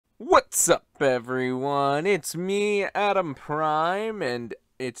What's up, everyone? It's me, Adam Prime, and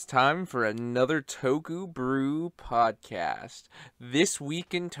it's time for another TokuBrew podcast. This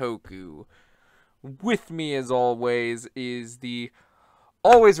week in Toku. With me, as always, is the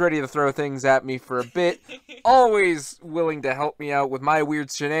always ready to throw things at me for a bit, always willing to help me out with my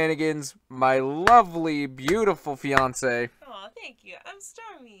weird shenanigans, my lovely, beautiful fiance. Aw, thank you. I'm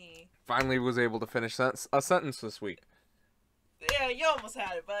Stormy. Finally was able to finish a sentence this week. Yeah, you almost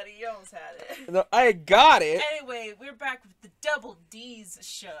had it, buddy. You almost had it. No, I got it! Anyway, we're back with the Double D's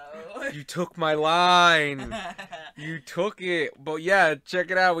show. You took my line. You took it. But yeah, check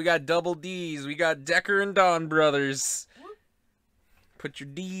it out. We got double D's. We got Decker and Don Brothers. Put your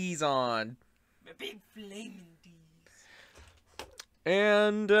D's on. My big flaming D's.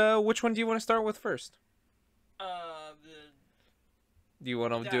 And which one do you want to start with first? Do you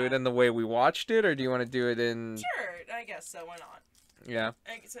want to do it in the way we watched it, or do you want to do it in... Sure, I guess so. Why not? Yeah.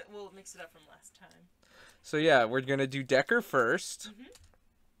 I guess we'll mix it up from last time. So yeah, we're going to do Decker first.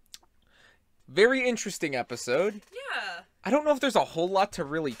 Very interesting episode. Yeah. I don't know if there's a whole lot to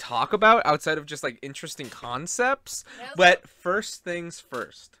really talk about outside of just like interesting concepts, but first things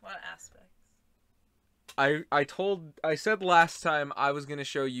first. What aspects? I said last time I was going to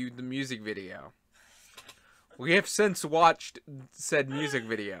show you the music video. We have since watched said music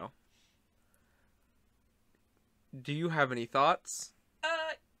video. Do you have any thoughts?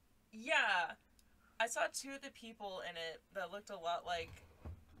 Yeah. I saw two of the people in it that looked a lot like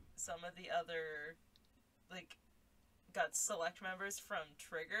some of the other, like, got select members from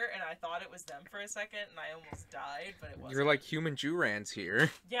Trigger, and I thought it was them for a second, and I almost died, but it wasn't. You're like Human Jurans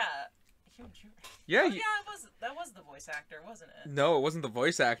here. Yeah. Human Jurans. Yeah. Oh, yeah, that was the voice actor, wasn't it? No, it wasn't the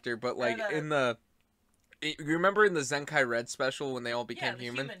voice actor, but like in the... You remember in the Zenkai Red special when they all became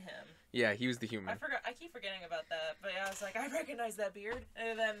human? Human him. Yeah, he was the human. I keep forgetting about that, but I was like, I recognize that beard.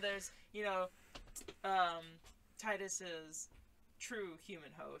 And then there's, Titus's true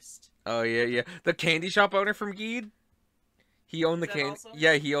human host. Oh, yeah. The candy shop owner from Geed? He owned the candy...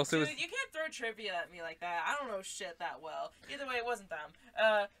 Yeah, he also Dude, was... you can't throw trivia at me like that. I don't know shit that well. Either way, it wasn't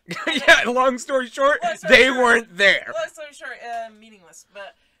them. Yeah, long story short, they weren't there. Long story short, meaningless,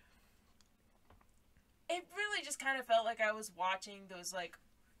 but... It really just kind of felt like I was watching those, like,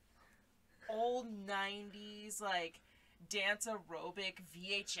 old 90s, like, dance aerobic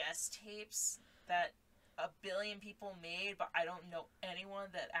VHS tapes that a billion people made, but I don't know anyone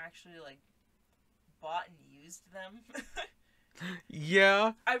that actually, like, bought and used them.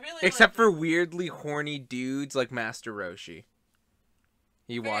 Yeah. I really Except for weirdly horny dudes like Master Roshi.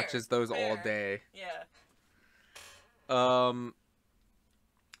 He watches those all day. Yeah.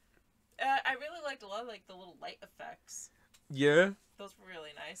 I really liked a lot of, like, the little light effects. Yeah? Those were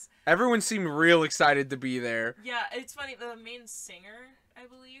really nice. Everyone seemed real excited to be there. Yeah, it's funny, the main singer, I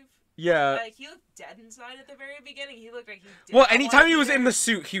believe. Yeah. Like, he looked dead inside at the very beginning. He looked like he did. Well, anytime he was in the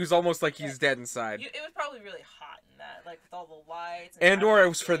suit, he was almost like he's dead inside. It was probably really hot in that, like, with all the lights. And/or it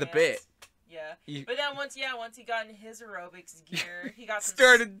was for the bit. Yeah. But then once he got in his aerobics gear, he got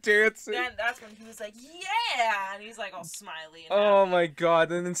started dancing. Then that's when he was like, yeah! And he's like all smiley. And oh my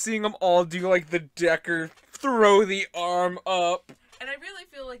god, and then seeing them all do like the Decker throw the arm up. And I really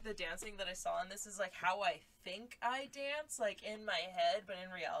feel like the dancing that I saw in this is like how I think I dance, like in my head, but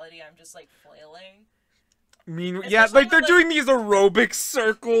in reality I'm just like flailing. Yeah, like they're doing these aerobic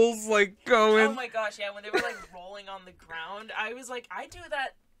circles, like going. Oh my gosh, yeah, when they were like rolling on the ground, I was like,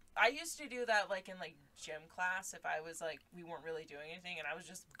 I used to do that, like, in, like, gym class if I was, like, we weren't really doing anything and I was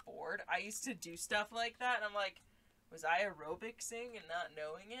just bored. I used to do stuff like that, and I'm like, was I aerobicsing and not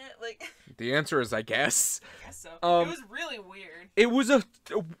knowing it? Like... The answer is, I guess. I guess so. It was really weird. It was a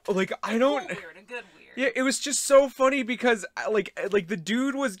good weird. Yeah, it was just so funny because, like the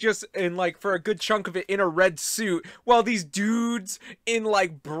dude was just in, like, for a good chunk of it, in a red suit, while these dudes in,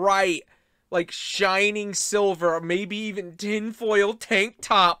 like, bright... like shining silver, maybe even tinfoil tank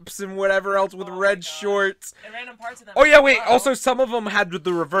tops and whatever else with red shorts. And random parts of them. Oh yeah, wait. Also, some of them had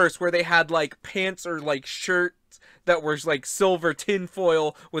the reverse, where they had like pants or like shirts that were like silver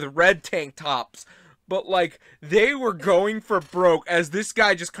tinfoil with red tank tops. But like they were going for broke as this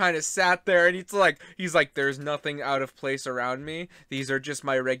guy just kind of sat there and he's like, there's nothing out of place around me. These are just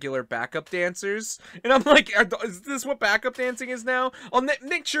my regular backup dancers. And I'm like, is this what backup dancing is now? I'll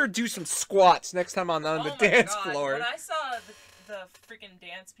make sure to do some squats next time I'm on the dance floor. When I saw the freaking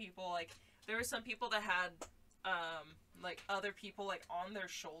dance people, like there were some people that had like other people like on their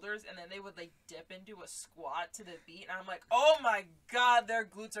shoulders, and then they would like dip into a squat to the beat, and I'm like, oh my god, their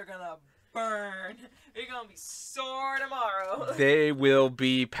glutes are gonna burn. They're gonna be sore tomorrow. They will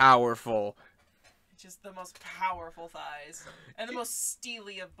be powerful. Just the most powerful thighs. And the most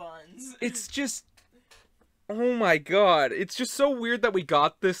steely of buns. It's just... Oh my god. It's just so weird that we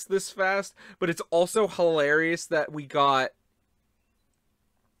got this fast, but it's also hilarious that we got...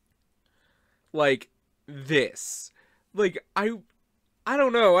 like, this. Like, I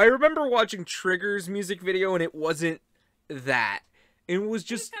don't know. I remember watching Trigger's music video, and it wasn't that. It was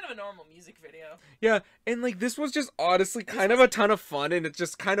just... kind of a normal music video. Yeah, and, like, this was just honestly kind of a ton of fun, and it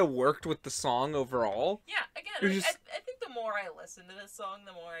just kind of worked with the song overall. Yeah, again, like, I think the more I listen to this song,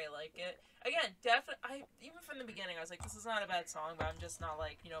 the more I like it. Again, definitely, even from the beginning, I was like, this is not a bad song, but I'm just not,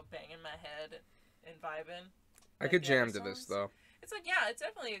 like, banging my head and vibing. I could jam to this, though. It's like, yeah, it's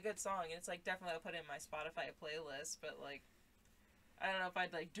definitely a good song, and it's like, definitely I'll put it in my Spotify playlist, but, like, I don't know if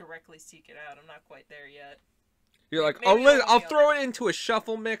I'd, like, directly seek it out. I'm not quite there yet. You're like, I'll throw it into a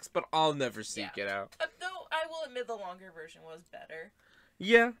shuffle mix, but I'll never seek it out. Though, I will admit the longer version was better.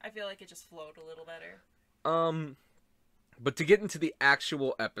 Yeah. I feel like it just flowed a little better. But to get into the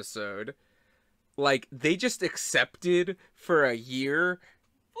actual episode, like, they just accepted for a year.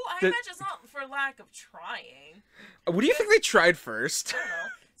 Well, I imagine it's not for lack of trying. What do you think they tried first? I don't know.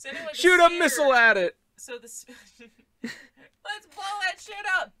 So anyway, shoot a missile at it! So let's blow that shit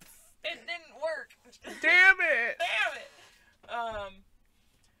up! It didn't work! Damn it! Damn it!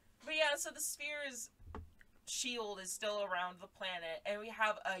 But yeah, so the sphere's shield is still around the planet, and we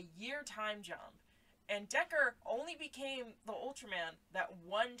have a year time jump. And Decker only became the Ultraman that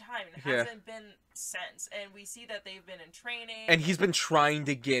one time and hasn't been since. And we see that they've been in training. And he's been trying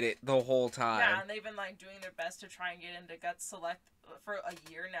to get it the whole time. Yeah, and they've been like doing their best to try and get into Gut Select for a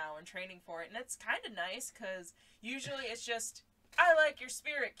year now and training for it. And it's kind of nice because usually it's just, I like your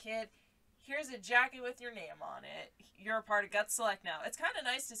spirit, kid. Here's a jacket with your name on it. You're a part of Gut Select now. It's kind of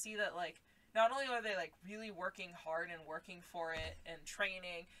nice to see that, like, not only are they, like, really working hard and working for it and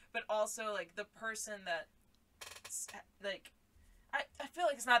training, but also, like, the person that, like, I feel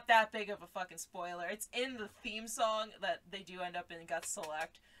like it's not that big of a fucking spoiler. It's in the theme song that they do end up in Gut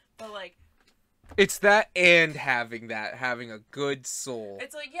Select, but, like... It's that and having a good soul.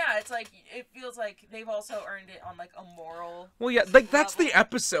 It's like, yeah, it's like, it feels like they've also earned it on, like, a moral... Well, yeah, like, that's the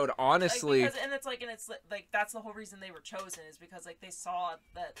episode, honestly. Like, and it's like, that's the whole reason they were chosen, is because, like, they saw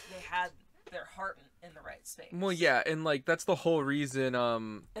that they had their heart in the right space. Well, yeah, and, like, that's the whole reason,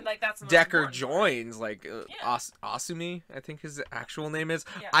 and, like, that's the Decker joins, like, Asumi, I think his actual name is.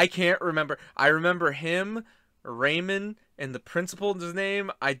 Yeah. I can't remember. I remember him, Raymond, and the principal's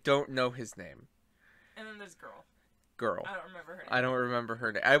name. I don't know his name. And then there's Girl. I don't remember her name. I don't remember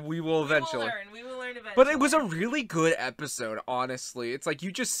her name. We will eventually. We will learn eventually. But it was a really good episode, honestly. It's like,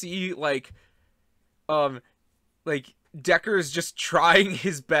 you just see, like, Decker is just trying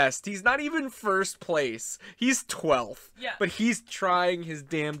his best. He's not even first place. He's 12th. Yeah. But he's trying his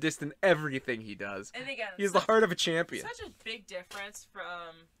damnedest in everything he does. And again, he's the heart of a champion. Such a big difference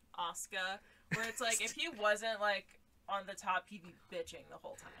from Asuka, where it's like, if he wasn't, like, on the top, he'd be bitching the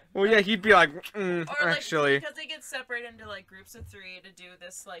whole time. Well, yeah, he'd be like, or, like, actually. Because they get separated into, like, groups of 3 to do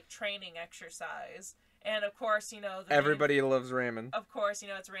this, like, training exercise. And, of course, everybody loves Raymond. Of course,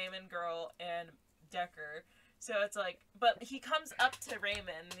 it's Raymond, Girl, and Decker. So it's like, but he comes up to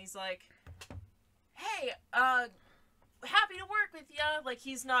Raymond and he's like, hey, happy to work with ya. Like,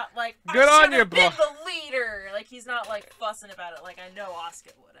 he's not like, good on you, bro. The leader. Like, he's not like fussing about it like I know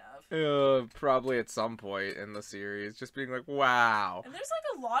Asuka would have. Probably at some point in the series, just being like, wow. And there's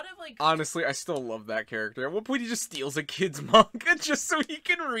like a lot of like. Honestly, I still love that character. At one point, he just steals a kid's manga just so he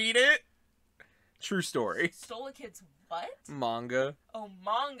can read it. True story. Stole a kid's what? Manga. Oh,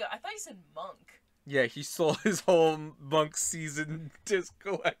 manga. I thought you said monk. Yeah, he stole his whole Monk season disc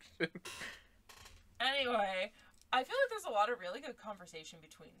collection. Anyway, I feel like there's a lot of really good conversation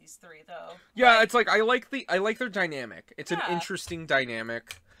between these 3, though. Yeah, like, it's like I like their dynamic. It's an interesting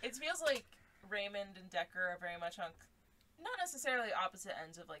dynamic. It feels like Raymond and Decker are very much on, not necessarily opposite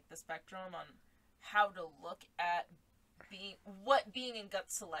ends of like the spectrum on how to look at what being in Gut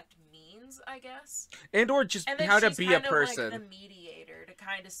Select means, I guess. Or just how to be a person. Like the mediator to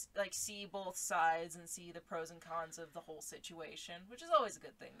kind of like see both sides and see the pros and cons of the whole situation, which is always a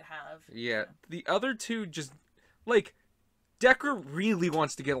good thing to have. Yeah, the other two just like Decker really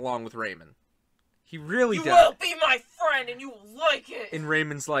wants to get along with Raymond. He really does. You will be my friend and you will like it. And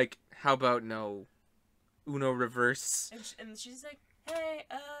Raymond's like, how about no Uno reverse? And she's like, hey,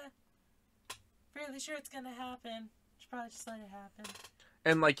 really sure it's gonna happen. Probably just let it happen.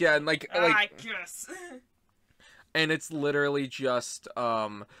 And like, yeah, and like I guess. And it's literally just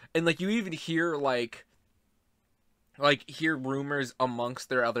and like you even hear like hear rumors amongst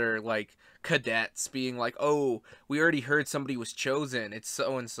their other like cadets being like, oh, we already heard somebody was chosen, it's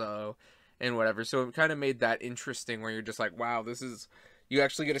so and so. and whatever. So it kind of made that interesting where you're just like, wow, this is, you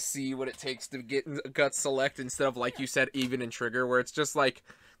actually get to see what it takes to get Guts Select instead of, like you said, even in Trigger, where it's just like,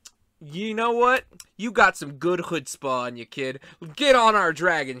 you know what? You got some good chutzpah on you, kid. Get on our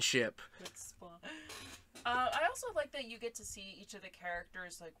dragon ship. I also like that you get to see each of the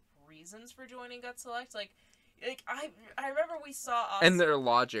characters, like, reasons for joining Gut Select. Like I remember we saw and their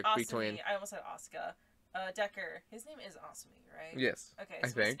logic Asumi, between. I almost said Asuka. Decker. His name is Asumi, right? Yes. Okay. I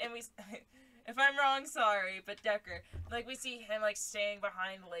think. If I'm wrong, sorry, but Decker, like, we see him, like, staying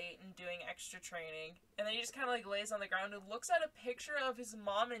behind late and doing extra training, and then he just kind of, like, lays on the ground and looks at a picture of his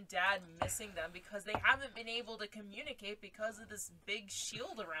mom and dad missing them because they haven't been able to communicate because of this big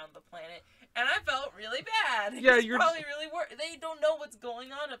shield around the planet, and I felt really bad. Yeah, it's you're probably really they don't know what's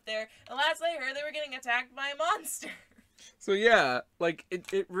going on up there, and last I heard, they were getting attacked by a monster. So yeah, like,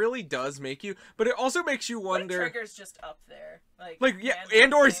 it really does make you, but it also makes you wonder. What if Trigger's just up there? Like yeah,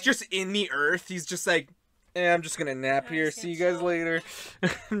 Andor's just in the Earth. He's just like, I'm just gonna nap here. See you guys later.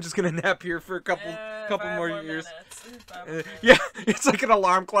 I'm just gonna nap here for a couple more years. Yeah, it's like an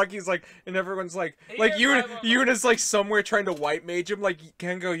alarm clock. He's like, and everyone's like Yuna's like somewhere trying to white mage him. Like,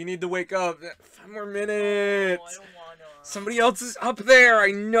 Kengo, you need to wake up. 5 more minutes. Oh, I don't wanna. Somebody else is up there. I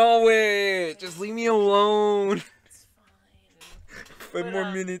know it. Just leave me alone. 5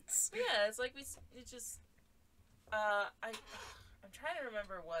 more minutes. Yeah, it's like I'm trying to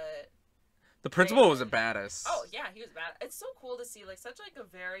remember what. The principal was a badass. Oh yeah, he was bad. It's so cool to see, like, such like a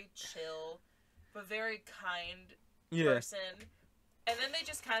very chill, but very kind person, and then they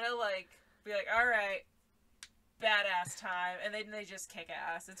just kind of like be like, all right, badass time, and then they just kick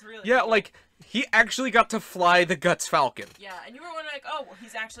ass. It's really cool. Like, he actually got to fly the Guts Falcon. Yeah, and you were wondering, like, oh, well,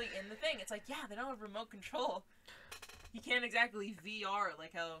 he's actually in the thing. It's like, yeah, they don't have remote control. He can't exactly VR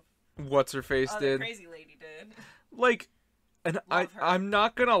like how What's-her-face did. the crazy lady did. Like, and I'm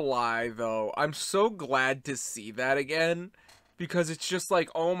not gonna lie, though. I'm so glad to see that again. Because it's just like,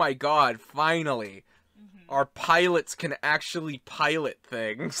 oh my god, finally. Our pilots can actually pilot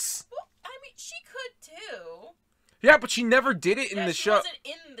things. Well, I mean, she could too. Yeah, but she never did it in the show. She wasn't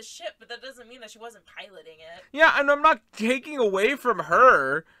in the ship, but that doesn't mean that she wasn't piloting it. Yeah, and I'm not taking away from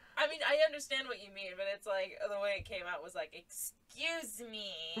her. I mean, I understand what you mean, but it's like, the way it came out was like, excuse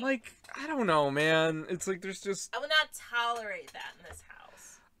me. Like, I don't know, man. It's like, there's just... I will not tolerate that in this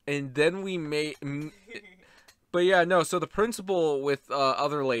house. And then we made... But yeah, no, so the principal with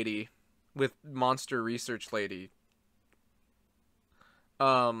other lady, with monster research lady,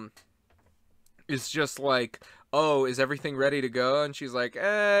 is just like, oh, is everything ready to go? And she's like,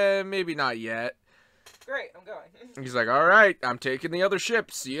 maybe not yet. Great, I'm going. He's like, all right, I'm taking the other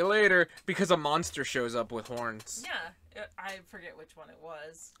ship. See you later. Because a monster shows up with horns. Yeah, I forget which one it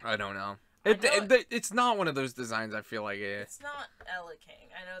was. I don't know. It's not one of those designs, I feel like. It's not Ella King.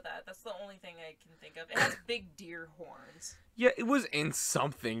 I know that. That's the only thing I can think of. It has big deer horns. Yeah, it was in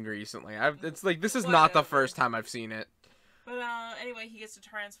something recently. It's like, this is not the first time I've seen it. But anyway, he gets to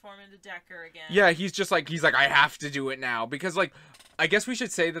transform into Decker again. Yeah, he's like, I have to do it now. Because, like, I guess we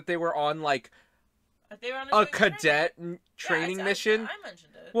should say that they were on, like, they were on a cadet training mission. I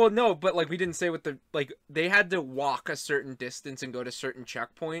mentioned it. Well, no, but, like, we didn't say what the, like, they had to walk a certain distance and go to certain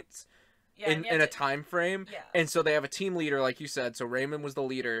checkpoints in a time frame. Yeah. And so they have a team leader, like you said. So Raymond was the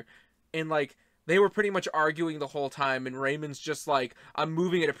leader. And, like, they were pretty much arguing the whole time. And Raymond's just like, I'm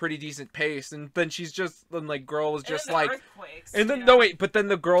moving at a pretty decent pace. And then girl was just like... And then, no, wait, but then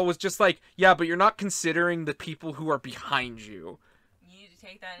the girl was just like, yeah, but you're not considering the people who are behind you.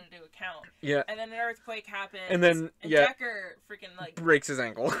 Take that into account. Yeah. And then an earthquake happens. And then, Decker freaking, like... breaks his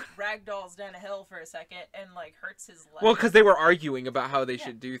ankle. Ragdolls down a hill for a second and, like, hurts his leg. Well, because they were arguing about how they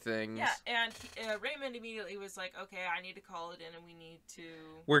should do things. Yeah, and Raymond immediately was like, okay, I need to call it in and we need to...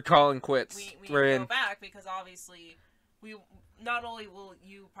 We're calling quits. We're in. Go back because, obviously, not only will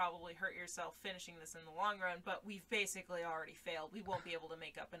you probably hurt yourself finishing this in the long run, but we've basically already failed. We won't be able to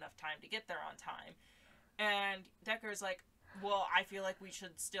make up enough time to get there on time. And Decker's like, well, I feel like we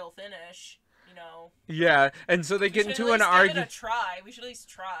should still finish, you know. Yeah, and so they get into an argument. We should at least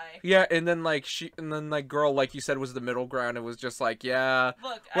try. Yeah, and then girl, like you said, was the middle ground. It was just like, yeah,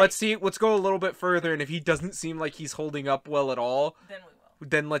 look, let's go a little bit further, and if he doesn't seem like he's holding up well at all, then we will.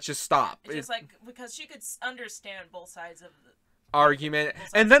 Then let's just stop. It's just like, because she could understand both sides of the argument,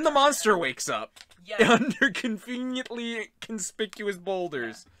 and then the monster wakes up. Yeah. Under conveniently conspicuous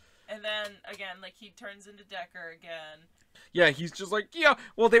boulders. Yeah. And then again, like, he turns into Decker again. Yeah, he's just like, yeah,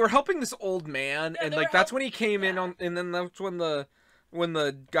 well, they were helping this old man, and, like, that's when he came in on, and then that's when the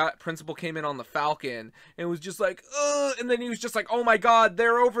principal came in on the Falcon, and was just like, ugh, and then he was just like, oh my god,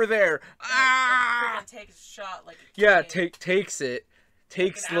 they're over there, ah! Takes a shot, like, yeah, takes it,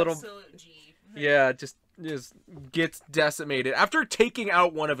 takes like an little... absolute G. Yeah, just gets decimated after taking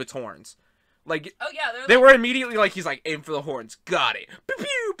out one of its horns. Like, oh yeah, they were immediately like, he's like, aim for the horns. Got it. Pew,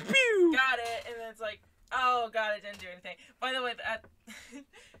 pew, pew. Got it. And then it's like, oh god, it didn't do anything. By the way,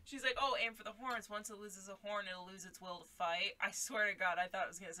 she's like, oh, aim for the horns. Once it loses a horn, it'll lose its will to fight. I swear to God, I thought it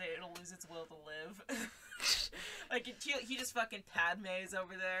was gonna say it'll lose its will to live. Like, he just fucking Padme's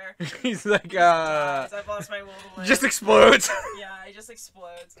over there. He's like, Dies. I've lost my will to live. just explodes. Yeah, it just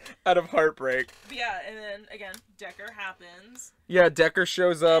explodes. Out of heartbreak. But yeah, and then, again, Decker happens. Yeah, Decker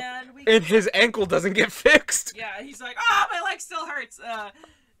shows up, and his ankle doesn't get fixed. Yeah, he's like, oh, my leg still hurts.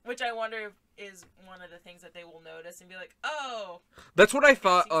 Which I wonder is one of the things that they will notice and be like, oh. That's what I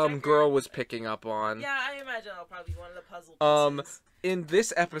thought Girl was picking up on. Yeah, I imagine that'll probably be one of the puzzle pieces. In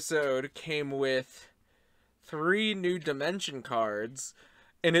this episode came with 3 new dimension cards,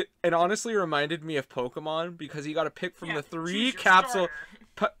 and it honestly reminded me of Pokemon because you got to pick from the 3 capsule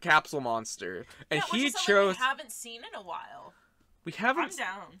monster, and he chose. We haven't seen in a while. We haven't. I'm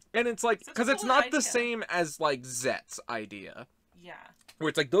down. And it's like because it's not the same as like Zet's idea. Yeah. Where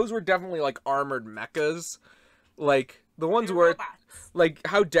it's like those were definitely like armored mechas, like the ones where like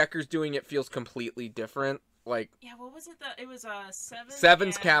how Decker's doing it feels completely different. Like yeah, what was it? It was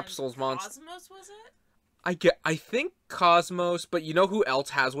Seven's capsules monster. Cosmos was it? I think Cosmos, but you know who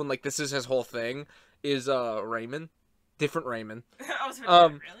else has one? Like this is his whole thing. Is Raymond, different Raymond. I was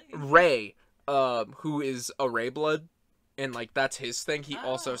really? Ray, who is a Ray blood, and like that's his thing. He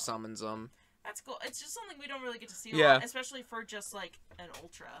also summons them. That's cool. It's just something we don't really get to see a lot, especially for just like an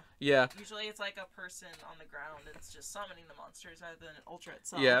ultra. Yeah. Usually it's like a person on the ground. It's just summoning the monsters rather than an ultra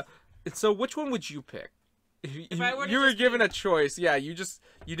itself. Yeah. So which one would you pick? If I were to you were given a choice. Yeah, you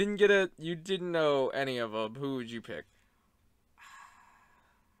didn't know any of them. Who would you pick?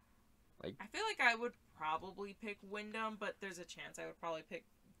 Like I feel like I would probably pick Wyndham, but there's a chance I would probably pick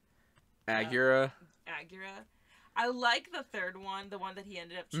Agura. Agura. I like the third one, the one that he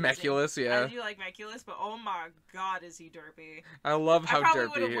ended up choosing. Meculus, yeah. I do like Meculus, but oh my god, is he derpy. I love how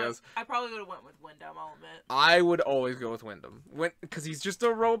derpy he is. I probably would have went with Wyndham, I'll admit. I would always go with Wyndham. Because he's just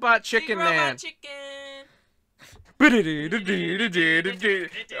a robot chicken man. Robot chicken.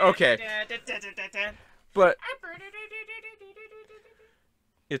 Okay. But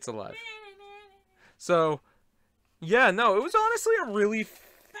it's alive. So, yeah, no, it was honestly a really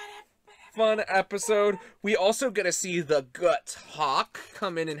fun episode. We also get to see the Guts Hawk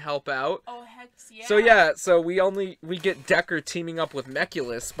come in and help out. Oh, heck yeah. So yeah, so we get Decker teaming up with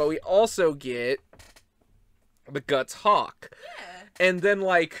Meculus, but we also get the Guts Hawk. Yeah. And then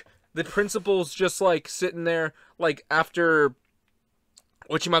like the principal's just like sitting there like after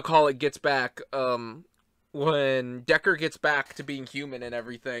whatchamacallit gets back, when Decker gets back to being human and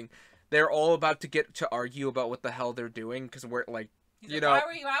everything, they're all about to get to argue about what the hell they're doing because we're like He's like, why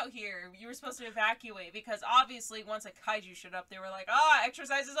were you out here? You were supposed to evacuate because obviously once a kaiju showed up, they were like,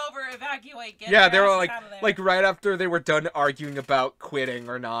 exercise is over, evacuate. Get they were like right after they were done arguing about quitting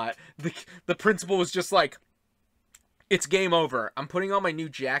or not, the principal was just like, it's game over. I'm putting on my new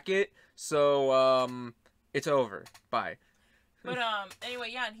jacket, so it's over. Bye. But anyway,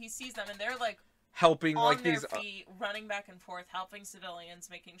 yeah, and he sees them and they're like helping on like their these feet, running back and forth, helping civilians,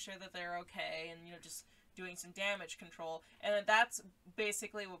 making sure that they're okay, and just doing some damage control, and then that's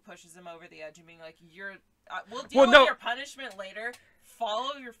basically what pushes him over the edge and being like, we'll deal with your punishment later,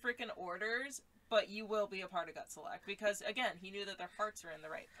 follow your freaking orders, but you will be a part of Gut Select, because again, he knew that their hearts were in the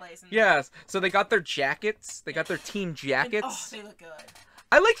right place. And yes, so they got their jackets, they got their team jackets. And, they look good.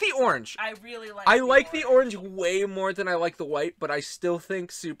 I like the orange. I really like the orange way more than I like the white, but I still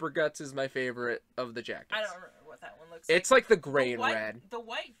think Super Guts is my favorite of the jackets. I don't remember what that one looks like. It's like the gray and red. The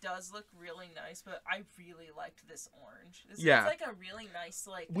white does look really nice, but I really liked this orange. It's like a really nice,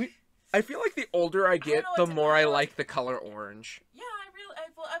 like... I feel like the older I get, the more I like the color orange. Yeah,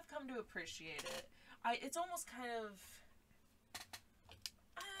 I've come to appreciate it. It's almost kind of...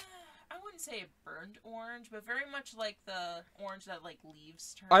 I wouldn't say burnt orange, but very much like the orange that like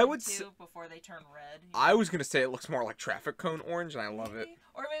leaves turn into before they turn red. I was gonna say it looks more like traffic cone orange, and I love it.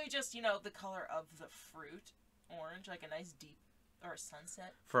 Or maybe just the color of the fruit orange, like a nice deep or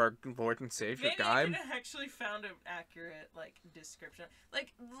sunset. For our Lord and Savior Gaim. Maybe I actually found an accurate description,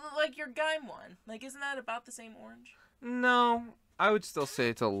 like your Gaim one. Like, isn't that about the same orange? No, I would still say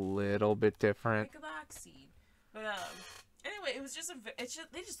it's a little bit different. Like a black seed, but anyway, it was just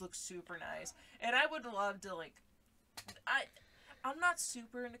they just look super nice, and I would love to I'm not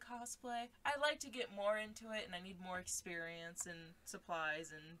super into cosplay. I like to get more into it, and I need more experience and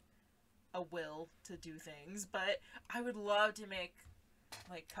supplies and a will to do things. But I would love to make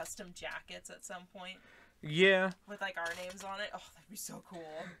custom jackets at some point. Yeah. with like our names on it. Oh, that'd be so cool.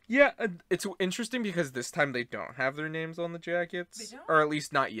 Yeah, it's interesting because this time they don't have their names on the jackets. They don't? Or at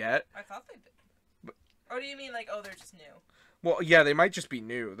least not yet. I thought they did. Or do you mean like, oh, they're just new? Well, yeah, they might just be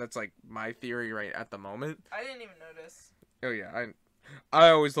new. That's like my theory right at the moment. I didn't even notice. Oh yeah, I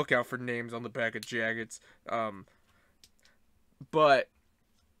always look out for names on the back of jackets. But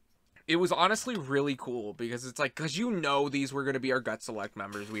it was honestly really cool because it's like, because these were going to be our Gut Select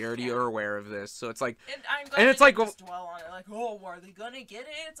members. We already are aware of this. So it's like, And I'm glad and it's they like, didn't just dwell on it. Like, oh, are they going to get it?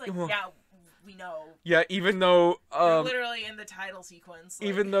 It's like, Well, yeah, we know. yeah, even though, They're literally in the title sequence. Like,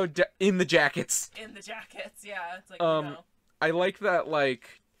 even though in the jackets. in the jackets, yeah. It's like, we know. I like that,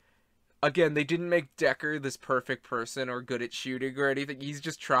 like, again, they didn't make Decker this perfect person or good at shooting or anything. He's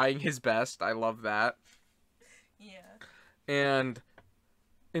just trying his best. I love that. Yeah. And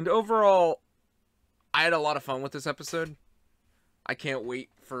overall, I had a lot of fun with this episode. I can't wait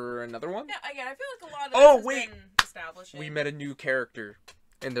for another one. Yeah, again, I feel like a lot of this has been establishing. We met a new character,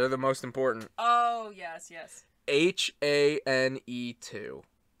 and they're the most important. Oh, yes, yes. Hane2.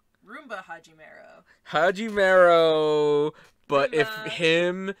 Roomba Hajimero. Hajimero, but if Roomba.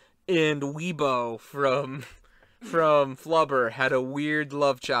 him and Weebo from Flubber had a weird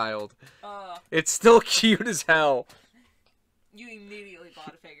love child, it's still cute as hell. You immediately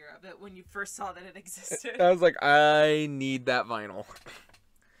bought a figure of it when you first saw that it existed. I was like, I need that vinyl.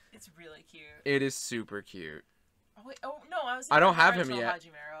 It's really cute. It is super cute. Oh, wait, oh no, I was. I don't thinking of have him original yet.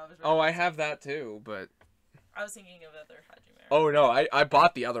 Hajimero. Oh, I have that too, but I was thinking of other Hajimero. oh no, I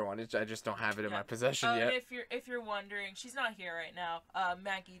bought the other one. I just don't have it in my possession yet. If you're wondering, she's not here right now.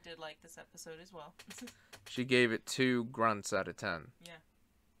 Maggie did like this episode as well. She gave it 2 grunts out of 10. Yeah.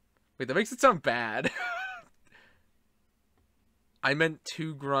 Wait, that makes it sound bad. I meant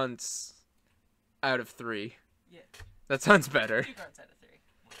 2 grunts out of 3. Yeah. That sounds better. 2 grunts out of 3.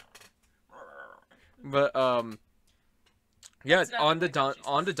 But yeah, That's not on to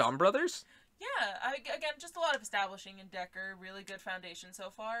like Dawn Brothers. Yeah, again, just a lot of establishing in Decker. Really good foundation so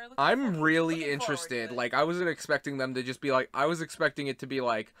far. I'm really looking interested. forward to it. Like, I wasn't expecting them to just be like, I was expecting it to be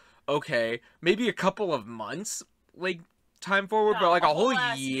like, okay, maybe a couple of months, like, time forward, but like a whole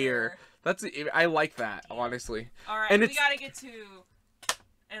last year. I like that, honestly. Alright, And we it's- gotta get to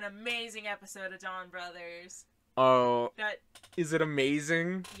an amazing episode of Dawn Brothers. Oh, That, is it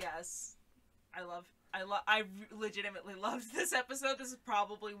amazing? yes, I legitimately loved this episode. This is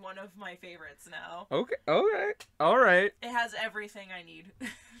probably one of my favorites now. Okay, all right. It has everything I need.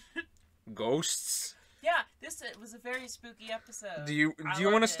 Ghosts. Yeah, it was a very spooky episode. Do you I want to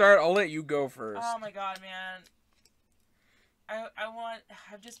loved it. start? I'll let you go first. Oh my god, man.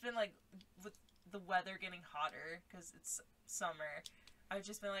 I've just been like, with the weather getting hotter, because it's summer, I've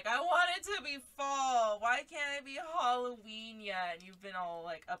just been like, I want it to be fall. Why can't it be Halloween yet? And you've been all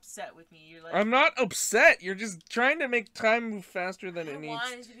like upset with me. You're like, I'm not upset. You're just trying to make time move faster than it I needs.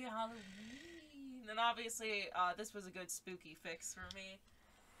 want it to be Halloween. And obviously, this was a good spooky fix for me.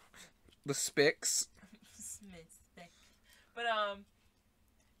 The Spicks. But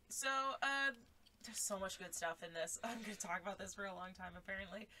so there's so much good stuff in this. I'm gonna talk about this for a long time,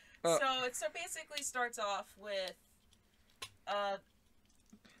 apparently. So it basically starts off with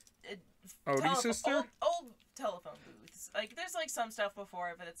Odie sister? old telephone booths. Like there's like some stuff before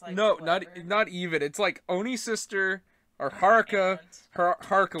it, but it's like No, whatever. not even. It's like Oni's sister or Haruka,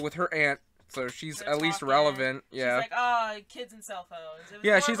 Haruka with her aunt. So she's They're at least talking. relevant. Yeah. She's like, oh, kids and cell phones. It was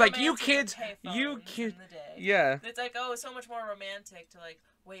Yeah, more she's like, you romantic than kids, payphones you in kid. the day. Yeah. It's like, oh, it's so much more romantic to like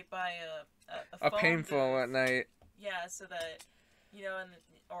wait by A phone painful booth. at night. Yeah, so that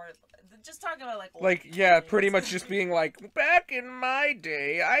or just talking about like old Like, people yeah, things. pretty much just being like, back in my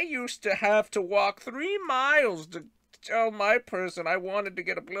day, I used to have to walk 3 miles to tell my person I wanted to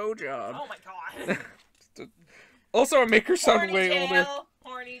get a blowjob. Oh my god. Also, make her sound Horny way jail, older.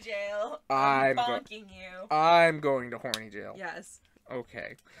 Horny jail. I'm bonking you. I'm going to horny jail. Yes.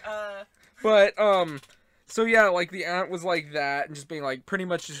 Okay. But, so yeah, like, the aunt was like that, and just being like, pretty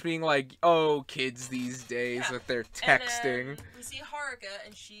much just being like, oh, kids these days, Yeah. that they're And texting. then we see Haruka,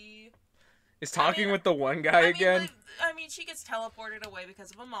 and she Is talking mean, with the one guy again? she gets teleported away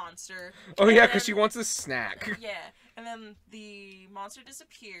because of a monster. Oh yeah, and because she then- wants a snack. Yeah, and then the monster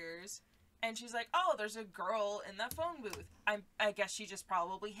disappears, and she's like, "Oh, there's a girl in that phone booth. I guess she just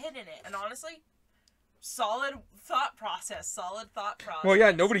probably hid in it." And honestly, solid thought process. Well,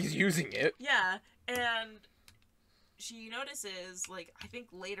 yeah, nobody's using it. Yeah, and she notices, like, I think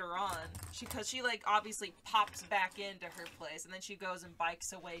later on, because she like obviously pops back into her place, and then she goes and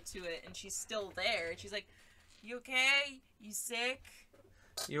bikes away to it, and she's still there. And she's like, "You okay? You sick?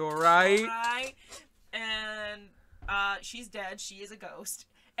 You alright? Alright?" And she's dead. She is a ghost.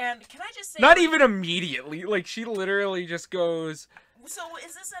 And can I just say, Not like, even immediately. Like, she literally just goes... So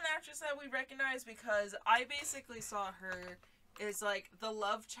is this an actress that we recognize? Because I basically saw her as, like, the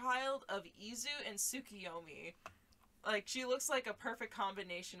love child of Izu and Tsukiyomi. Like, she looks like a perfect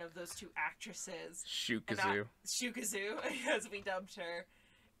combination of those two actresses. Shukazu. Shukazu, as we dubbed her.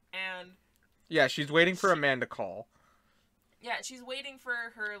 And... Yeah, she's waiting for a man to call. Yeah, she's waiting for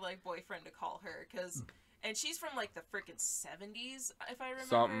her, like, boyfriend to call her, because... And she's from, like, the frickin' 70s, if I remember.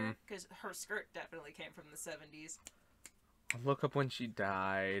 Something. Because her skirt definitely came from the 70s. Look up when she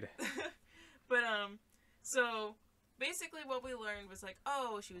died. But, so... Basically what we learned was, like,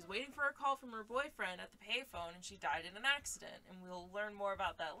 oh, she was waiting for a call from her boyfriend at the payphone, and she died in an accident. And we'll learn more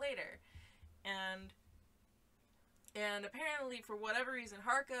about that later. And apparently, for whatever reason,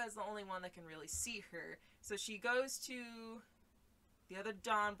 Haruka is the only one that can really see her. So she goes to the other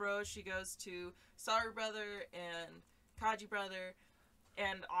Don Bros. She goes to Saru Brother and Kaji Brother,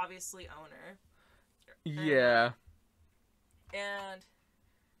 and obviously Owner. Yeah. And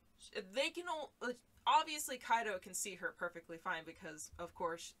they can obviously Kaido can see her perfectly fine because of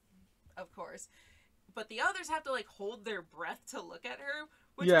course. But the others have to, like, hold their breath to look at her,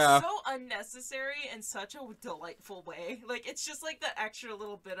 which is so unnecessary in such a delightful way. Like, it's just like the extra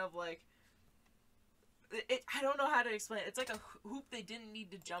little bit of, like, I don't know how to explain it. It's like a hoop they didn't need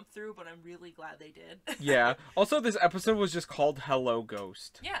to jump through, but I'm really glad they did. Yeah. Also, this episode was just called Hello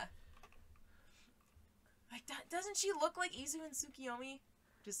Ghost. Yeah. Like, doesn't she look like Izu and Tsukiyomi?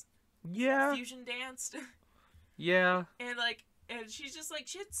 Just fusion danced. Yeah. And she's just, like,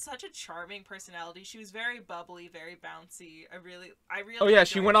 she had such a charming personality. She was very bubbly, very bouncy. I really Oh yeah,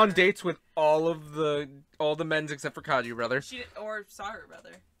 she went on her. dates with all the men's except for Kaji Brother. Or Saru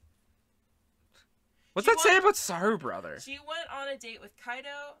Brother. What's that say about Saru Brother? She went on a date with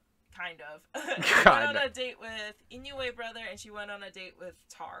Kaido, kind of. She went on a date with Inoue Brother, and she went on a date with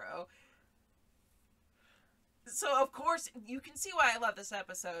Taro. So, of course, you can see why I love this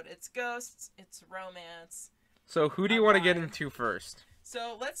episode. It's ghosts, it's romance. So, who do you want to get into first?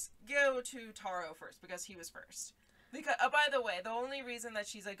 So, let's go to Taro first, because he was first. Because, by the way, the only reason that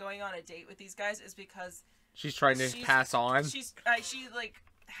she's, like, going on a date with these guys is because... She's trying to pass on? She, like,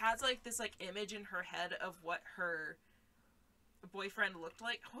 has, like, this, like, image in her head of what her boyfriend looked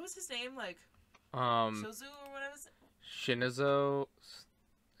like. What was his name? Like, Shozu or whatever? Shinizo...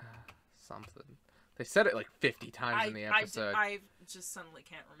 something. They said it like 50 times in the episode. I just suddenly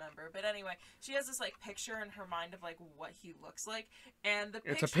can't remember. But anyway, she has this, like, picture in her mind of, like, what he looks like. And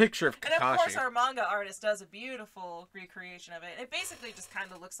it's a picture of Kakashi. And of course our manga artist does a beautiful recreation of it. It basically just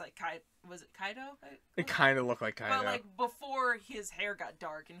kind of looks like was it Kaido? It kind of looked like Kaido. But, like, before his hair got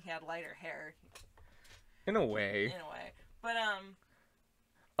dark and he had lighter hair. In a way. But,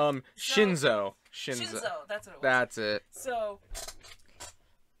 Shinzo, that's what it was. That's it. So...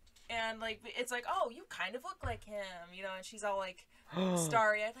 And, like, it's like, oh, you kind of look like him, you know, and she's all, like,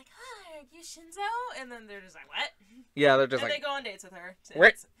 starry-eyed, like, hi, are you Shinzo? And then they're just like, what? Yeah, they're just and like... they go on dates with her.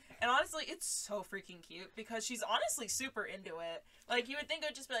 And honestly, it's so freaking cute, because she's honestly super into it. Like, you would think it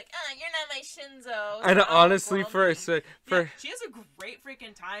would just be like, you're not my Shinzo. And honestly, she has a great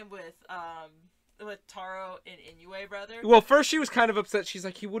freaking time with Taro and Inoue Brother. Well, first she was kind of upset. She's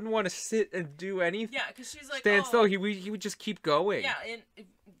like, he wouldn't want to sit and do anything. Yeah, because she's like, stand still. He would just keep going. Yeah, and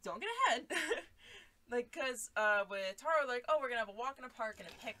don't get ahead. Like, because with Taro, like, oh, we're gonna have a walk in a park and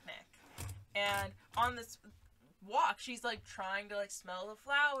a picnic. And on this walk, she's, like, trying to, like, smell the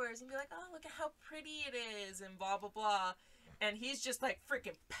flowers and be like, oh, look at how pretty it is, and blah, blah, blah. And he's just, like,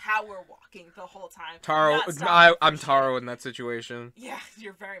 freaking power walking the whole time. Taro, I'm Taro in that situation. Yeah,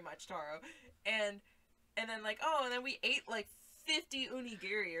 you're very much Taro. And then, like, oh, and then we ate, like, 50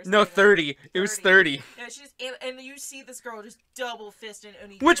 onigiri or something. No, 30. It was 30. Yeah, and you see this girl just double fisting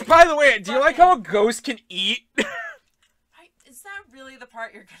onigiri. Which, by the way, do you like how a ghost can eat? Is that really the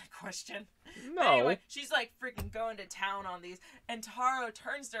part you're gonna question? No. Anyway, she's, like, freaking going to town on these, and Taro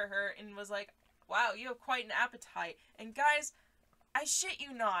turns to her and was like, wow, you have quite an appetite. And guys, I shit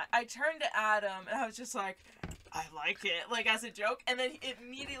you not, I turned to Adam, and I was just like, I like it, like, as a joke, and then it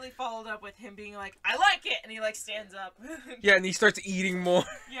immediately followed up with him being like, I like it, and he, like, stands up. Yeah, and he starts eating more.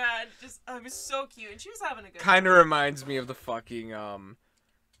 Yeah, it was so cute, and she was having a good Kind of time. reminds me of the fucking, oh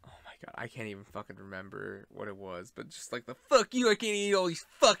my god, I can't even fucking remember what it was, but just like the, fuck you, I can't eat all these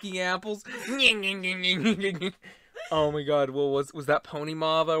fucking apples. Oh my god, what was that Pony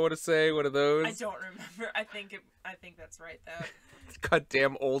Mob, I want to say? What are those? I don't remember. I think that's right, though.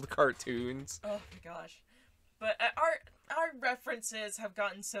 Goddamn old cartoons. Oh my gosh. But our references have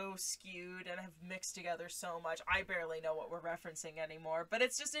gotten so skewed and have mixed together so much. I barely know what we're referencing anymore. But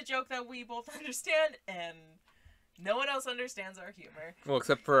it's just a joke that we both understand, and No one else understands our humor. Well,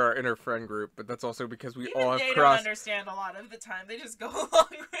 except for our inner friend group, but that's also because we Even all they have don't crossed. understand a lot of the time. They just go along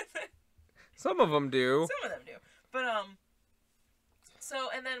with it. Some of them do. Some of them do. But, so,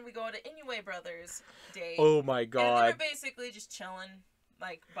 and then we go to Inoue Brothers' date. Oh my And god. they were basically just chilling,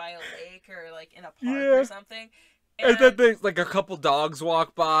 like, by a lake or, like, in a park Yeah. or something. And then there's like a couple dogs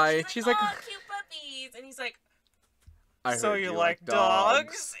walk by. She's like, like, oh, cute puppies. And he's like, I so heard you like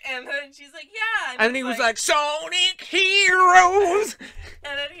dogs? And then she's like, yeah. And he was like, Sonic Heroes!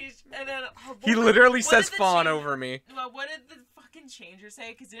 And then He literally what says did the fawn changer- over me. Well, what did the fucking changer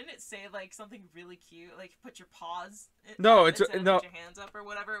say? Because didn't it say, like, something really cute? Like, put your paws No, up it's instead of no. put your hands up or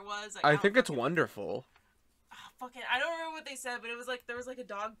whatever it was. Like, I don't think it's fucking- wonderful. Fucking, I don't remember what they said, but it was like, there was like a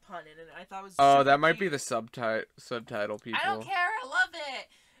dog pun in it. I thought it was Oh, super that might be cute. the subtitle people. I don't care, I love it.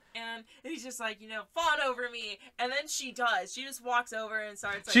 And he's just like, fawn over me. And then she does. She just walks over and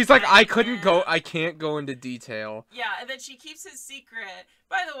starts like, She's like, I patting him. can't go into detail. Yeah, and then she keeps his secret.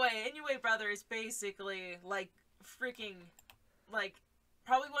 By the way, Inoue Brother is basically, like, freaking, like,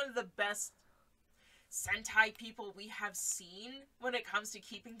 probably one of the best Sentai people we have seen when it comes to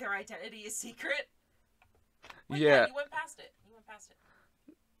keeping their identity a secret. Wait, Yeah. You went past it.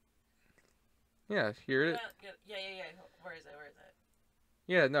 Yeah, here it is. Yeah. Where is it?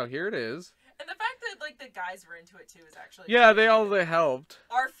 Yeah, no, here it is. And the fact that, like, the guys were into it, too, is actually... Yeah, they helped.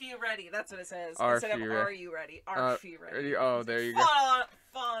 Are you ready? That's what it says. Are Instead of, you are you ready? Are you ready? Oh, there you go.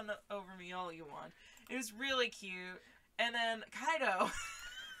 Fawn over me all you want. It was really cute. And then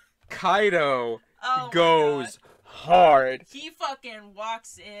Kaido oh goes hard. He fucking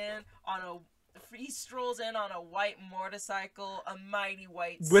walks in on he strolls in on a white motorcycle, a mighty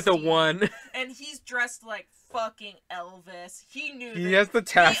white With a steed, 1. and he's dressed like fucking Elvis. He knew He that. has the He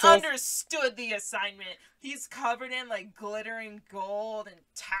tassels. understood the assignment. He's covered in like glittering gold and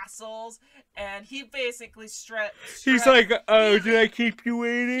tassels, and he basically He's like, oh, did I keep you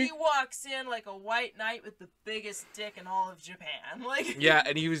waiting? He walks in like a white knight with the biggest dick in all of Japan. Like, Yeah,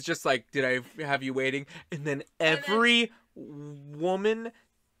 and he was just like, did I have you waiting? And then every woman,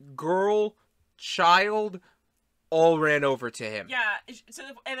 girl, child, all ran over to him. yeah.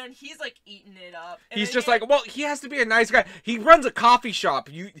 And then he's like eating it up. And He's then just like, well, he has to be a nice guy. He runs a coffee shop.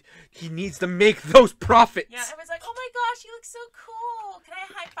 He needs to make those profits. yeah. Everyone's like, oh my gosh, you look so cool. Can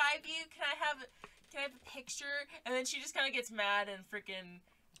I high five you? Can I have a picture? And then she just kind of gets mad and freaking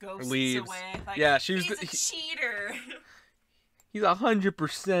ghosts Leaves. away. Like, Yeah, he's a cheater. He's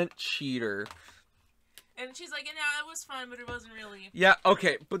 100% cheater. And she's like, yeah, it was fun, but it wasn't really. Yeah,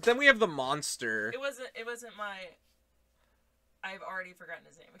 okay, but then we have the monster. It wasn't my. I've already forgotten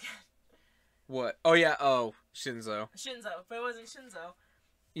his name again. What? Oh, yeah, Shinzo. Shinzo, but it wasn't Shinzo.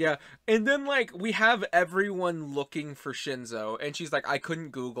 Yeah, and then, like, we have everyone looking for Shinzo, and she's like, I couldn't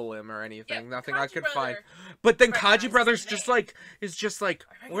Google him or anything. Yeah, Nothing Kaji I could brother find. But then recognizes Kaji Brothers his just, name. like, is just like,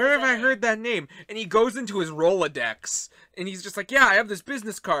 I where have recognize I that heard that name? And he goes into his Rolodex, and he's just like, yeah, I have this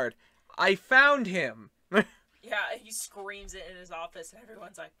business card. I found him. Yeah, he screams it in his office, and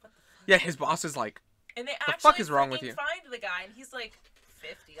everyone's like, what the fuck? Yeah, his boss is like, And they the actually fuck is wrong with freaking you? find the guy, and he's like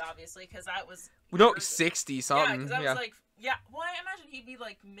 50, obviously, because that was... no, years- 60 Yeah, something. because that was like... Yeah, well, I imagine he'd be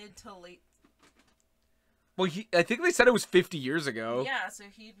like mid to late... Well, I think they said it was 50 years ago. Yeah, so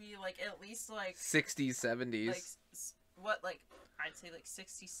he'd be like at least like... 60s, 70s. Like, I'd say like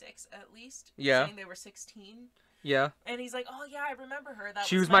 66 at least. Yeah. Saying they were 16. Yeah. And he's like, oh yeah, I remember her. That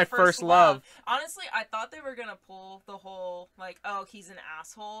She was was my first love. Honestly, I thought they were gonna pull the whole, like, oh, he's an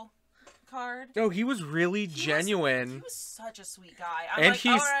asshole card. No, he was really genuine. He was such a sweet guy. I'm And like,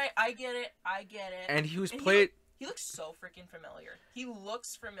 he's- alright, I get it. And he was And played... He looks so freaking familiar. He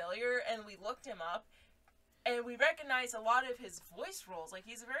looks familiar, and we looked him up, and we recognize a lot of his voice roles. Like,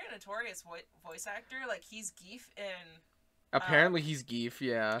 he's a very notorious voice actor. Like, he's Geef in... Apparently he's Geef,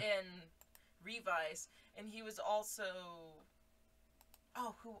 yeah. in Revice, and he was also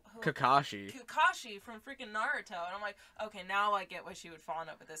who Kakashi. from freaking Naruto, and I'm like, okay, now I get why she would fawn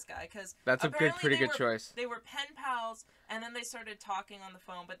over this guy, because That's a pretty good choice. They were pen pals, and then they started talking on the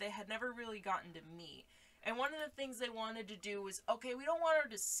phone, but they had never really gotten to meet. And one of the things they wanted to do was, okay, we don't want her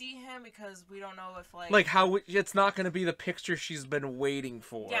to see him because we don't know if, like... Like, how it's not going to be the picture she's been waiting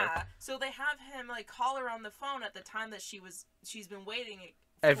for. Yeah, so they have him, like, call her on the phone at the time that she's been waiting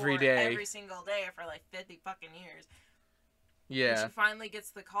Every day. every single day for, like, 50 fucking years. Yeah. And she finally gets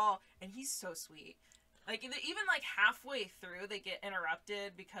the call, and he's so sweet. Like, even, like, halfway through, they get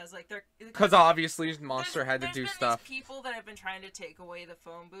interrupted because, like, they're... Because obviously Monster had to do There's stuff. these people that have been trying to take away the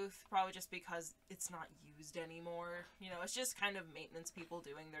phone booth, probably just because it's not used anymore. You know, it's just kind of maintenance people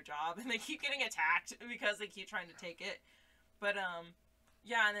doing their job, and they keep getting attacked because they keep trying to take it. But,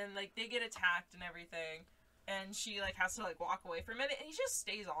 yeah, and then, like, they get attacked and everything. and she like has to like walk away for a minute, and he just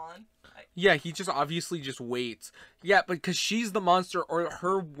stays on. Yeah, he just obviously just waits. Yeah, because she's the monster, or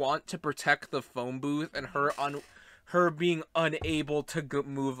her want to protect the phone booth, and her being unable to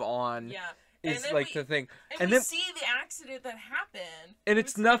move on. Yeah. Is like the thing, and we see the accident that happened, and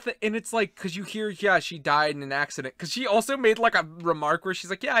it's nothing, and it's like, because you hear, yeah, she died in an accident, because she also made like a remark where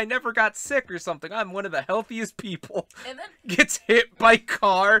she's like, yeah, I never got sick or something, I'm one of the healthiest people, and then gets hit by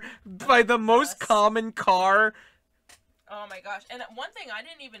the most common car. Oh my gosh. And one thing I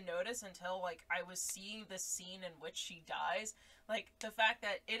didn't even notice until like I was seeing the scene in which she dies, like the fact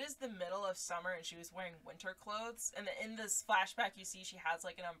that it is the middle of summer and she was wearing winter clothes, and in this flashback you see she has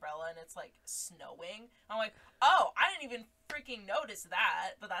like an umbrella and it's like snowing. I'm like, oh, I didn't even freaking notice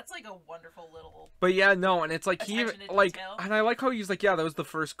that, but that's like a wonderful little. But yeah, no, and it's like he like, detail. and I like how he's like, yeah, that was the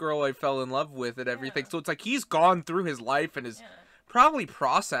first girl I fell in love with and everything. Yeah. So it's like he's gone through his life and has probably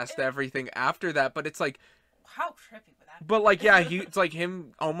processed everything after that. But it's like, how trippy would that be? But like, yeah, it's like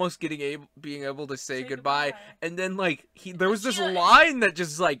him almost being able to say goodbye, and then like there was this line that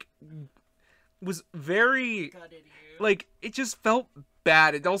just like was very like, it just felt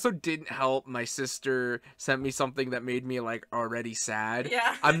bad. It also didn't help. My sister sent me something that made me like already sad.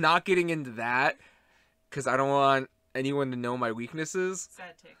 Yeah. I'm not getting into that because I don't want anyone to know my weaknesses.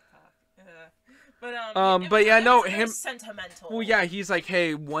 Sad TikTok. But yeah, no, him sentimental. Well, yeah, he's like,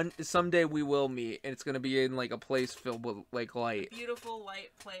 hey, someday we will meet, and it's gonna be in like a place filled with like light, a beautiful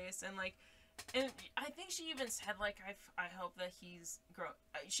light place, and like, and I think she even said like, I hope that he's grown.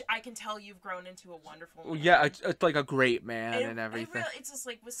 I can tell you've grown into a wonderful man. Yeah, it's like a great man and everything. It's just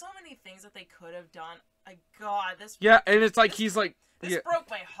like with so many things that they could have done. Like, God, this. Yeah, and it's like he's like. This broke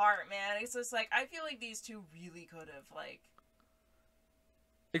my heart, man. It's just like I feel like these two really could have like.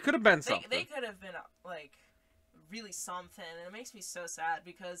 It could have been something. They could have been, like, really something, and it makes me so sad,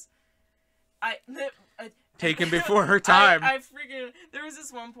 because taken before her time. I freaking... There was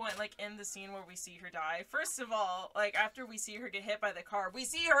this one point, like, in the scene where we see her die. First of all, like, after we see her get hit by the car, we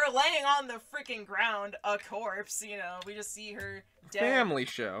see her laying on the freaking ground, a corpse, you know? We just see her dead. Family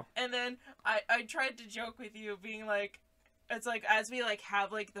show. And then I tried to joke with you, being like... It's like, as we, like,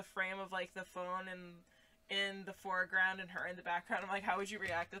 have, like, the frame of, like, the phone and... in the foreground and her in the background, I'm like, how would you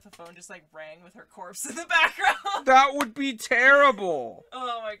react if the phone just like rang with her corpse in the background? That would be terrible.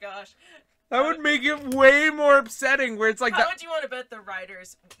 Oh my gosh. That would make it way more upsetting, where it's like how would you want to bet the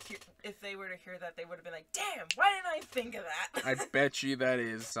writers, if they were to hear that, they would have been like, damn, why didn't I think of that? I bet you that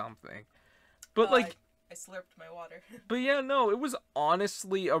is something. But like, I slurped my water. But yeah, no, it was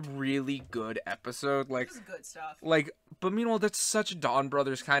honestly a really good episode. Like, it was good stuff. Like, but meanwhile, that's such a Dawn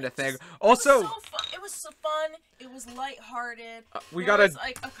Brothers kind of thing. Also, it was so fun. It was so fun. It was lighthearted. There was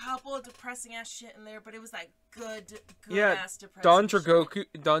like a couple of depressing ass shit in there, but it was like good ass depressing. Don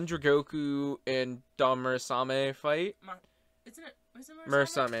Dragoku and Don Murasame fight. Isn't it? Is it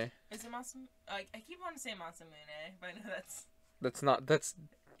Murasame? Is it Masamune? I keep wanting to say Masamune, but I know that's. That's not. That's.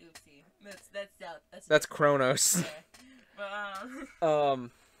 Oopsie. That's Kronos. Okay. But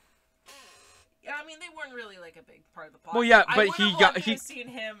yeah, I mean, they weren't really like a big part of the plot. Well, yeah, but he seen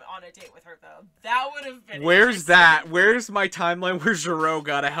him on a date with her though. That would have been. Where's that? Where's my timeline where Giro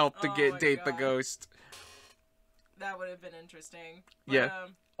gotta help to date the ghost? That would have been interesting. But, yeah.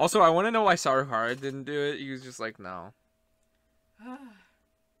 Also, I want to know why Saruhara didn't do it. He was just like, no.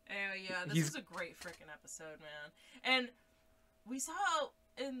 Anyway, yeah, this is a great freaking episode, man. And we saw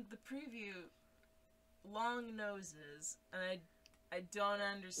in the preview long noses, and I don't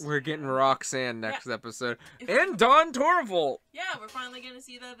understand. We're getting Roxanne next episode. And Don Torvald! Yeah, we're finally going to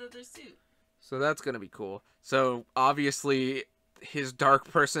see that other suit. So that's going to be cool. So, obviously, his dark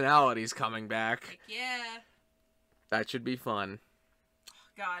personality's coming back. Heck yeah. That should be fun.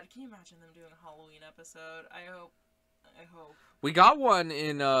 God, can you imagine them doing a Halloween episode? I hope. We got one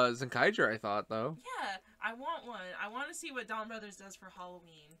in Zenkaiger, I thought, though. Yeah, I want one. I want to see what Dawn Brothers does for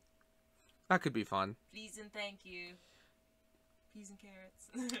Halloween. That could be fun. Please and thank you. Peas and carrots.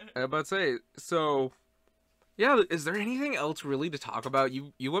 I was about to say, so, yeah, is there anything else really to talk about?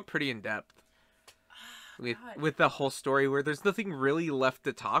 You went pretty in depth with the whole story, where there's nothing really left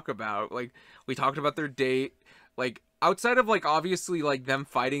to talk about. Like, we talked about their date. Like, outside of, like, obviously, like, them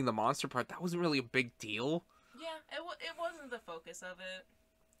fighting the monster part, that wasn't really a big deal. Yeah, it wasn't the focus of it.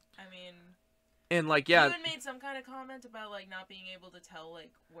 I mean... And, like, yeah... You had made some kind of comment about, like, not being able to tell, like,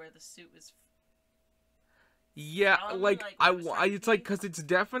 where the suit was... Yeah, like it's like, because it's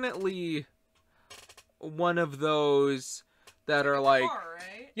definitely one of those that are like... car,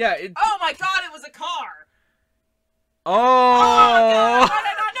 right? Yeah, oh my god, it was a car! Oh! God, how did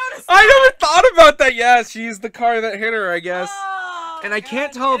I not notice that? I never thought about that! Yeah, she's the car that hit her, I guess. Oh, and I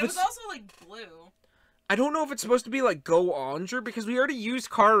can't tell if it's... It was also, like, blue. I don't know if it's supposed to be like Go Onger, because we already used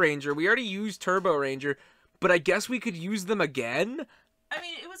Car Ranger, we already used Turbo Ranger, but I guess we could use them again? I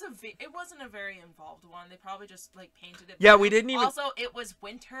mean, it wasn't a very involved one. They probably just like painted it. Yeah, blue. we didn't even. Also, it was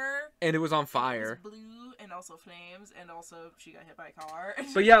winter. And it was on fire. It was blue, and also flames, and also she got hit by a car.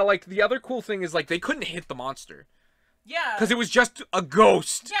 But yeah, like the other cool thing is like they couldn't hit the monster. Yeah. Because it was just a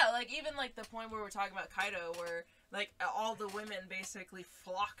ghost. Yeah, like even like the point where we're talking about Kaido, where like all the women basically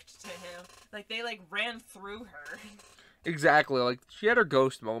flocked to him. Like they like ran through her. Exactly. Like she had her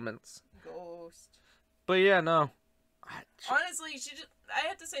ghost moments. Ghost. But yeah, no. Honestly, I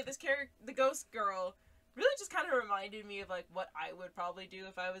have to say, this character, the ghost girl, really just kind of reminded me of, like, what I would probably do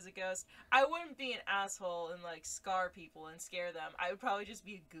if I was a ghost. I wouldn't be an asshole and, like, scar people and scare them. I would probably just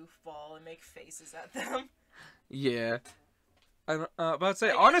be a goofball and make faces at them. Yeah. I'm about to say,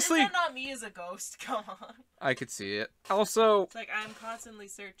 like, honestly... It's not me as a ghost, come on. I could see it. Also... It's like, I'm constantly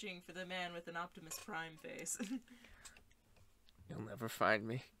searching for the man with an Optimus Prime face. You'll never find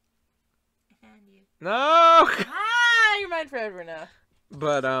me. And you. No! Ah, you're mine forever now.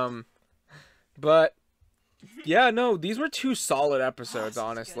 But yeah, no, these were two solid episodes, Oh,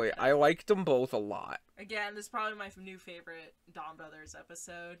 honestly. good. I liked them both a lot. Again, this is probably my new favorite Dawn Brothers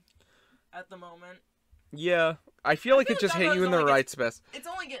episode at the moment. Yeah, I feel like it just hit you in the right space. It's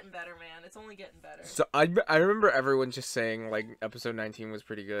only getting better, man. It's only getting better. So I remember everyone just saying like episode 19 was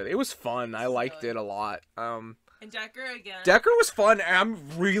pretty good. It was fun. I liked it a lot. And Decker again. Decker was fun. And I'm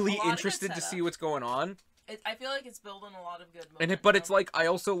really A lot of interested good to setup. see what's going on. I feel like it's building a lot of good And momentum. but it's like I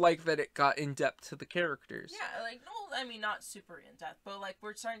also like that it got in depth to the characters. Yeah, like no, I mean not super in depth, but like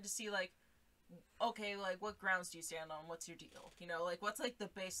we're starting to see like, okay, like what grounds do you stand on? What's your deal? You know, like what's like the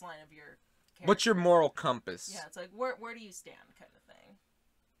baseline of your character? What's your moral compass? Yeah, it's like where do you stand, kind of thing.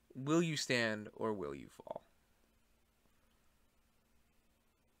 Will you stand or will you fall?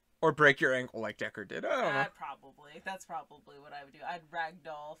 Or break your ankle like Decker did. I don't know. Probably. That's probably what I would do. I'd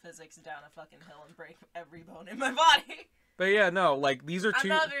ragdoll physics down a fucking hill and break every bone in my body. But yeah, no, like these are two. I'm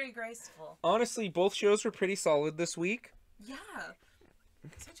not very graceful. Honestly, both shows were pretty solid this week. Yeah.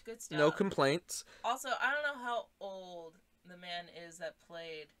 Such good stuff. No complaints. Also, I don't know how old the man is that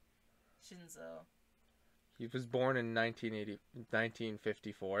played Shinzo. He was born in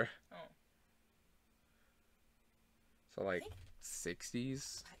 1954. Oh. So like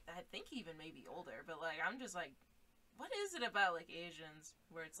 60s. I think even maybe older, but like I'm just like, what is it about like Asians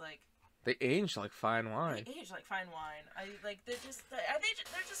where it's like They age like fine wine. they age like fine wine? They're just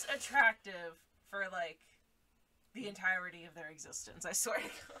attractive for like the entirety of their existence. I swear to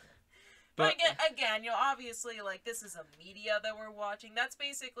God. But again, you know, obviously like this is a media that we're watching. That's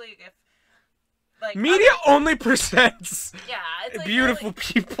basically if like Media only presents it's like, beautiful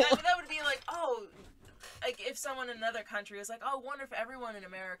people. That would be like, oh. Like, if someone in another country was like, oh, I wonder if everyone in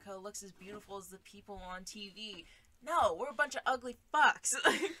America looks as beautiful as the people on TV. No, we're a bunch of ugly fucks.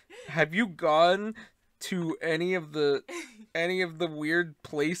 Have you gone to any of the weird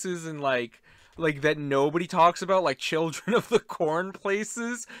places and like that nobody talks about, like Children of the Corn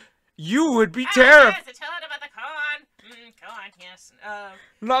places? You would be terrified. Yes, tell it about the corn. Corn, yes.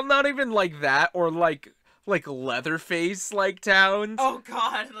 Not even like that, or like Leatherface like towns. Oh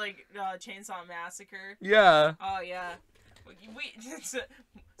God, like Chainsaw Massacre. Yeah. Oh yeah. We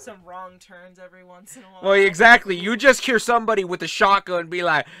some wrong turns every once in a while. Well, exactly. You just hear somebody with a shotgun be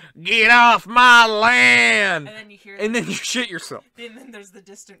like, "Get off my land!" And then you hear. And then you shit yourself. And then there's the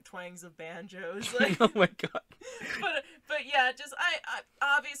distant twangs of banjos. Like, Oh my God. But yeah, just I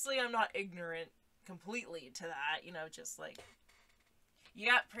obviously I'm not ignorant completely to that. You know, just like. You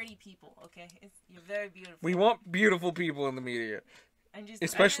got pretty people, okay? You're very beautiful. We want beautiful people in the media.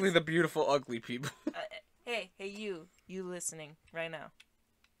 Especially the beautiful, ugly people. Hey, you listening right now.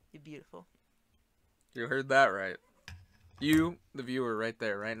 You're beautiful. You heard that right. You, the viewer, right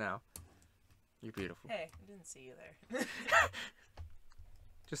there, right now. You're beautiful. Hey, I didn't see you there.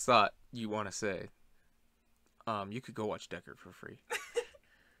 Just thought you want to say, you could go watch Deckard for free.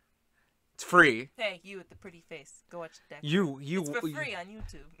 It's free. Hey, you with the pretty face. Go watch Deckard. It's for free on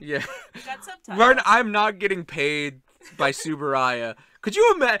YouTube. Yeah. You got subtitles. I'm not getting paid by Subaraya. Could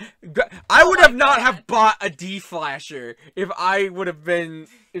you imagine? I would have bought a D-Flasher if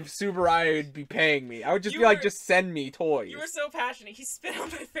Subaraya would be paying me. I would just just send me toys. You were so passionate. He spit on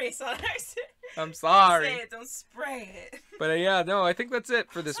my face on accident. I'm sorry. Say it, don't spray it. But yeah, no, I think that's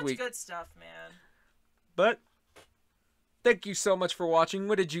it for this Such week. good stuff, man. But thank you so much for watching.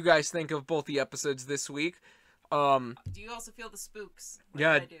 What did you guys think of both the episodes this week? Do you also feel the spooks? Like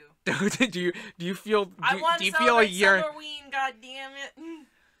yeah. I do. do you feel? I want to celebrate Summerween. God damn it!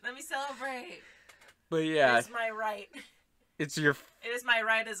 Let me celebrate. But yeah, it's my right. It's your. It is my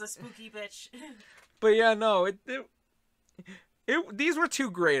right as a spooky bitch. But yeah, no, these were two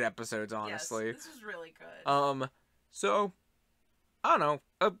great episodes, honestly. Yes, this was really good. So I don't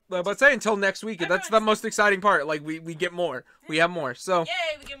know. But say until next week. That's the most exciting part. Like we get more. We have more. So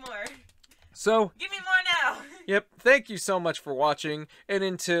yay, we get more. So give me more now. Yep. Thank you so much for watching, and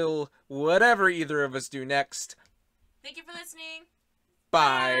until whatever either of us do next. Thank you for listening.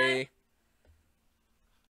 Bye.